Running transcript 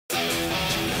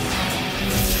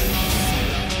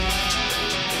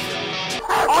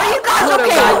What up,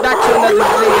 guys? Back to another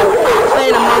video.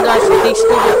 Playing Among Us with these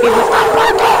stupid people. Stop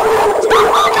barking! Stop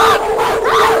barking!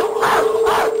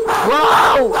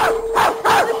 Bro!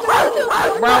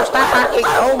 Bro, stop barking.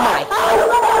 Oh my.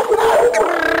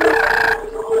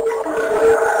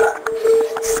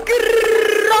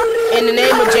 In the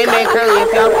name of J-Man Curly,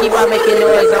 if y'all keep on making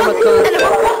noise, I'ma come.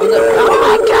 Oh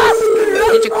my god!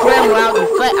 Get your camera out and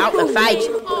foot out my face.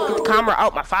 Get the camera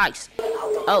out my face.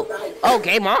 Oh,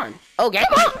 game on. Oh, game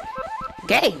on.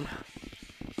 Game.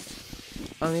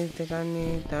 Only thing I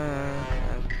need that.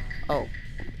 Oh.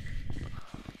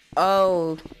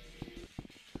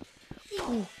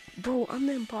 Bro, I'm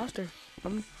the imposter.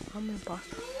 I'm an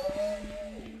imposter.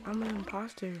 I'm an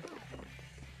imposter.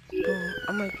 Bro,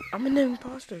 I'm an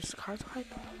imposter. How do I?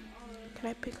 Can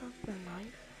I pick up the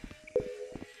knife?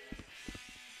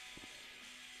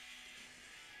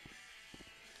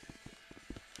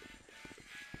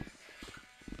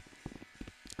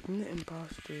 I'm the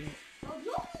imposter. Oh, no,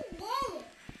 you won't.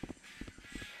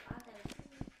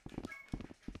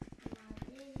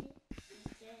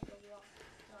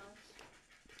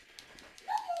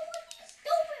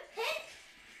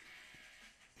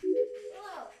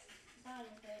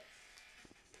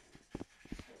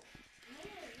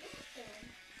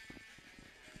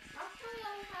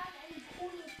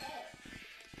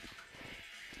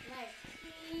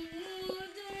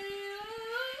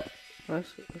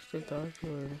 What's the dark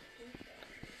word?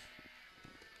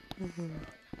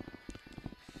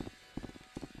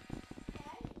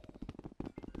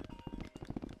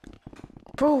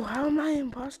 Bro, how am I an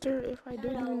imposter if I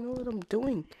don't even know what I'm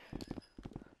doing?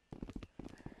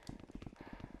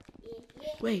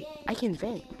 Wait, I can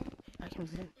vent. I can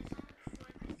vent.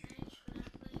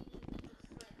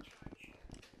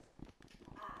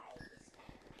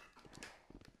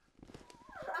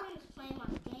 I'm just playing my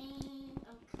game.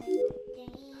 I'm playing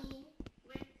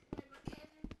my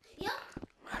game. Yep.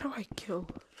 How do I kill?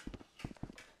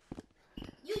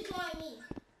 You join me.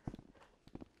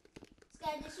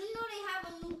 Sky, did you know they have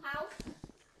a new house?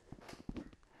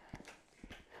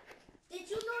 Did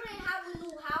you know they have a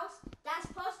new house that's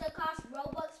supposed to cost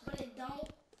Robux, but it don't?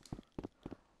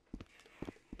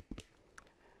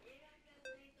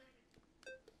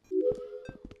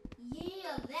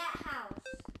 Yeah, that house.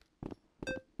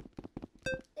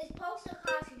 It's supposed to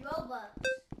cost Robux.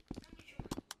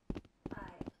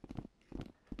 Alright.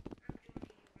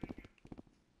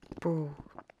 Bro.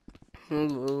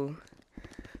 Hello.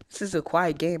 This is a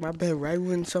quiet game. I bet right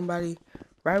when somebody.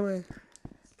 Sky,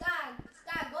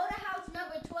 go to house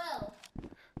number 12.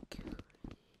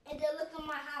 And then look at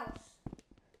my house.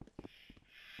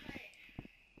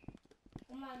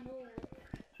 On my door.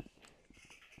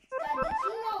 Sky, did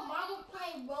you know Mama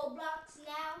playing Roblox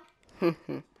now?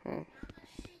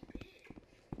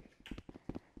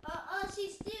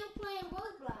 She's still playing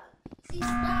Roblox. She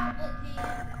stopped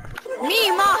again. Me,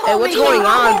 my Hey, what's going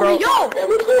on, bro? Yo!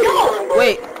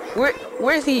 Wait,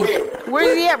 where's he?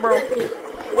 Where's he at, bro?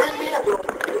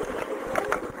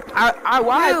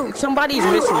 Why? Somebody's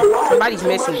missing. Somebody's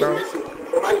missing, bro.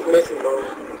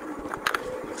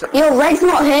 Yo, Red's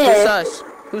not Who's here. sus?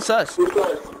 Who's sus?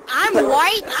 I'm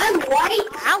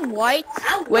white.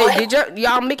 Wait, did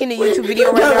y'all making a YouTube video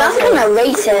Yo, right that's now? kind of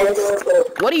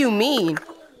racist. What do you mean?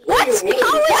 What?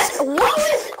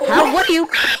 What do you?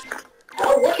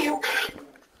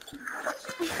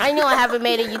 I know I haven't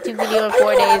made a YouTube video in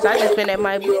 4 days. I just been at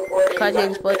my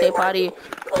cousin's birthday party.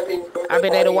 I've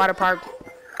been at a water park.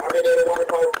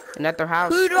 And at their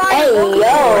house. Who do I Hey, know?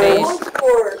 yo.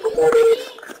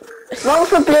 Vote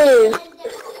for blue.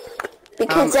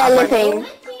 Because they're living.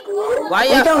 Why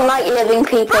We you? don't like living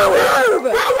people.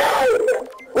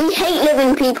 We hate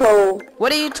living people.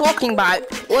 What are you talking about?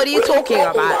 What are you talking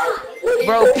about?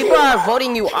 Bro, people are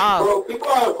voting you off. Sky,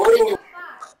 go to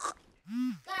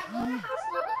house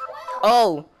number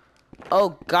 12.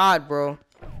 Oh God, bro.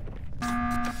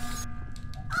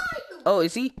 Oh,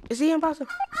 is he imposter?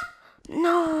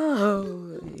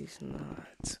 No, he's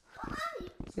not.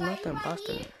 He's not the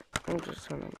imposter. I'm just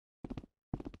trying to.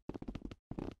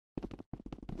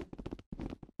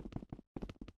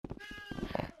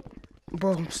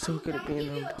 Bro, I'm still good at being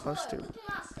an imposter. Look at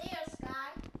my stairs,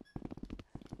 Sky.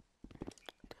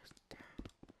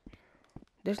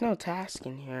 There's no task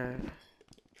in here.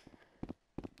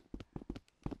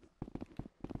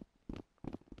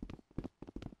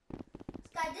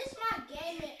 Sky, this my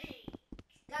game.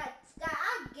 Sky, I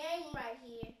game right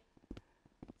here.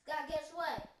 Sky, guess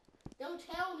what? Don't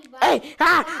tell me about it.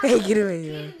 Hey, get away,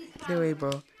 bro. Get away,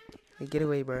 bro. Hey, get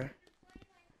away, bro.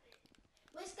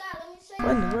 Wait, Sky, let me say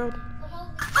What in the world? Come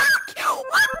over.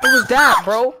 What was that,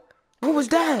 bro? What was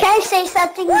that? Can I say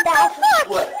something that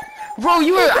Bro,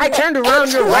 I turned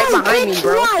around, you're right behind me,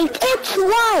 bro. It's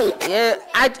white. Yeah,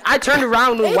 I turned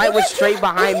around and white was straight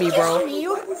behind me, bro.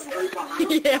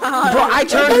 Yeah. Bro, I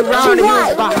turned around and he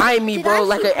was behind me, bro,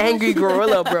 like an angry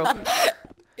gorilla, bro.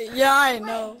 Yeah, I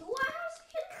know.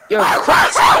 You're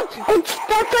crazy. It's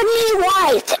definitely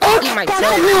white. It's Eat my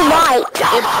definitely tail. white.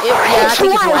 Yeah, I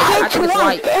think it's white. I think it's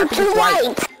white. I It's think it's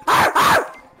white. white.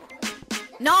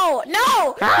 No.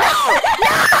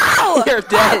 You're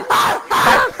dead.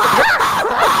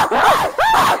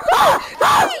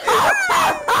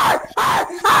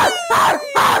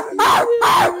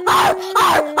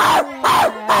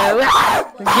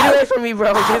 Get away from me,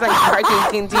 bro. She's like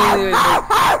barking continuously.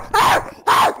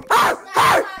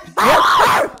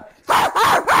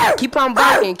 Keep on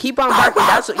barking. Keep on barking.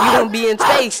 That's what you're gonna be in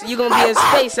space. You're gonna be in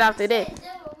space after that.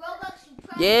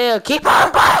 Yeah, keep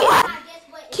on barking.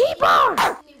 Keep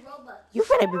on. You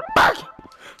finna be barking.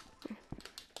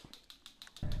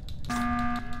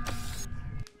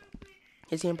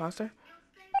 Is he imposter?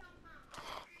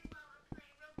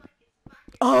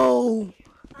 Oh,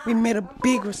 we made a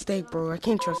big mistake, bro. I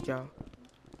can't trust y'all.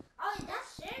 Oh,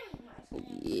 that's sharing.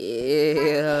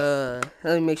 Yeah.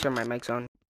 Let me make sure my mic's on.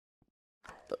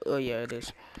 Oh yeah, it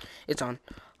is. It's on.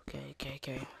 Okay.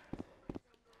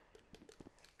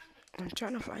 I'm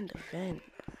trying to find the vent.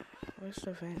 Where's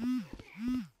the vent?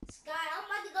 Sky, I'm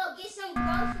about to go get some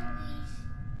groceries.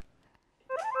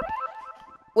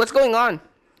 What's going on?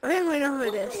 I don't really know who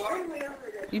it is.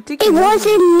 You think It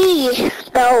wasn't me,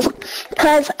 though,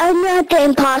 because I'm not the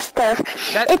imposter.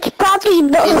 It's probably Is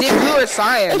no. it blue or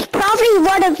cyan? It's probably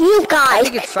one of you guys. I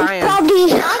think it's cyan.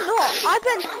 Probably.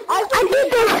 I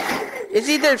think It's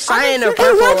either cyan or it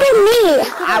purple. wasn't me.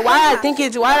 Why I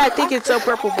think it's so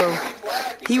purple, bro?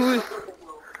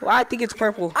 Why I think it's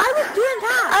purple? was doing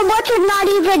that. I wasn't not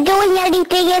even doing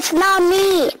anything. It's not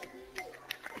me.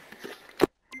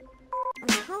 I'm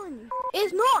telling you.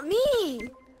 It's not me.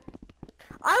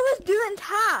 I was doing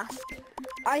tasks.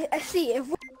 I see. If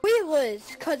we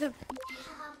lose, cause of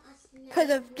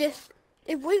just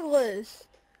if we lose,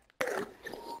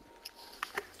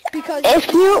 because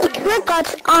If you click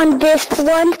us on this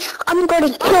one, I'm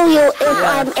gonna kill you if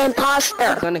I'm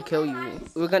imposter. He's gonna kill you.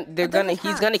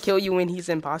 He's gonna kill you when he's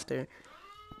imposter.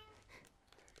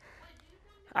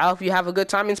 I hope you have a good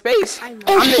time in space. I'm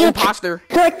If the you imposter.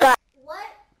 click us. What?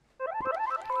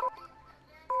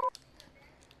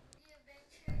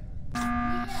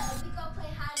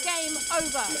 game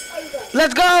over.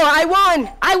 Let's go! I won!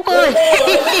 I won!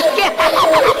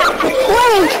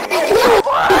 Wait.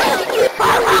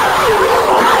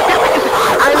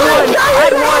 I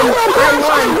won!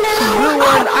 Blue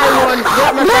won! I won!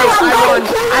 Get my face!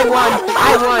 I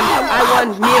won!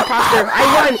 Me imposter! I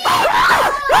won!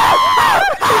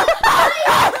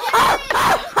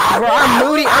 Bro,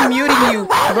 I'm muting you!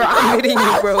 Bro, I'm muting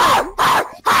you, bro!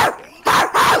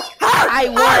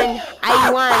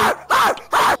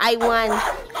 I won!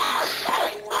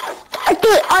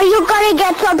 Okay, are you gonna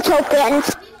get some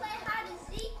tokens?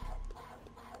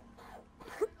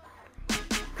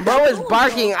 Bro is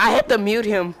barking. I have to mute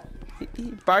him.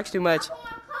 He barks too much.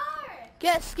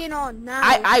 Get skin on now.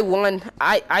 I won.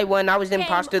 I won. I was the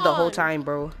imposter the whole time,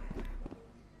 bro.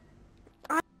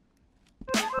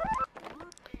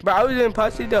 Bro, I was the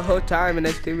imposter the whole time and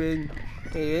I still win.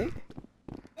 Yeah.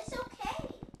 It's okay.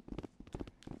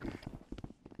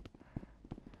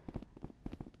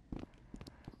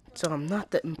 So I'm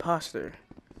not the imposter.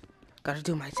 Gotta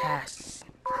do my tasks.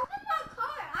 I'm in my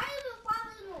car. I even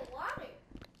fallen in the water.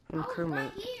 I'm I was crewmate.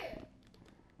 right here.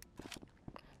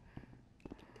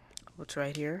 What's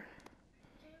right here?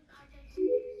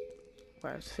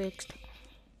 Wire's fixed.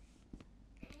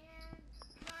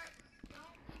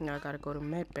 Now I gotta go to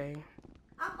med bay.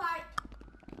 I'm fine.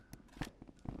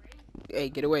 Hey,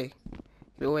 get away.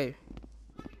 Get away.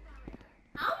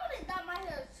 I want to dye my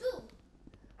hair too.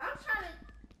 I'm trying to.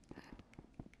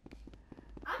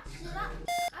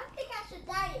 I think I should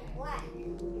dye it black. I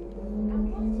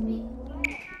want it to be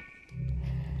black.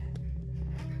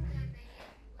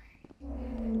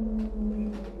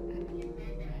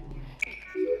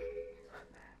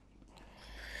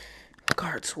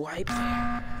 Card swipe.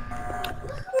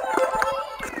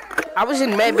 I was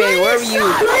in med bay. Where were you?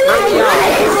 Where were y'all?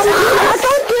 I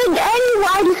don't think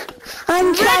anyone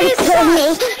tried to kill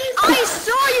me. I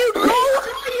saw you go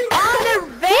on the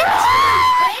vent.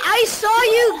 I saw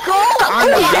you go On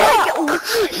the vent?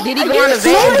 Did he go on the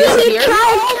vent and Maybe he disappear?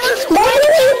 tried. Maybe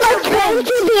he was trying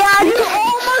to be on.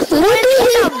 Maybe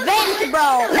he. vent,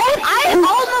 bro. I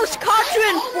almost caught you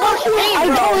in 4K, I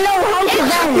bro. don't know how to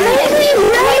run. Maybe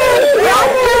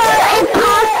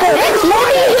imposter.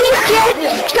 Maybe he's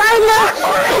just trying to.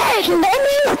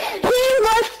 Maybe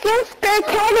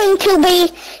be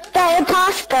the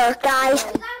imposter, guys.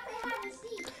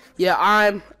 Yeah,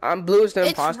 I'm Blue's the It's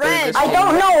imposter. red. I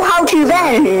don't know how to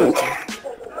vent.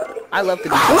 I love the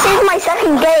This is my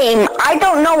second game. I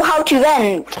don't know how to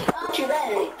vent.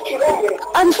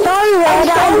 I'm sorry, Red.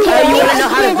 You wanna know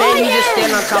how to vent? You just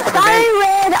stand on top of the Sorry, vent.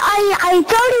 Red. I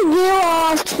turned you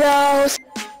off, so...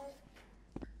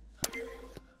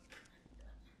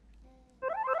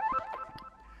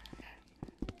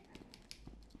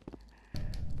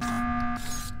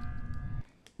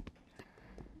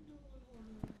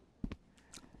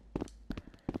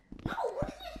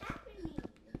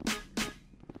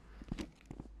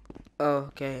 Oh,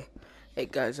 okay. Hey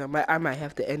guys, I might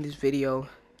have to end this video.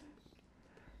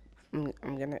 I'm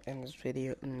gonna end this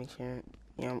video and make sure.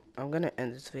 Yeah, I'm gonna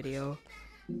end this video.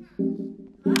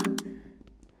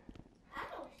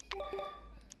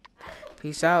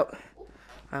 Peace out.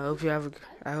 I hope you have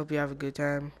a good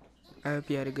time. I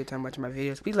hope you had a good time watching my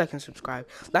videos. Please like and subscribe.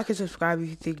 Like and subscribe if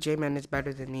you think J-Man is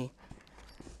better than me.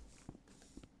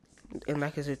 And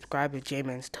like and subscribe if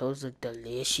J-Man's toes look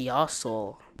delicious.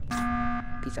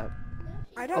 Peace out.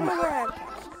 I don't know where I'm.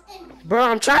 Bro,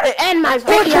 I'm trying to end my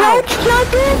video.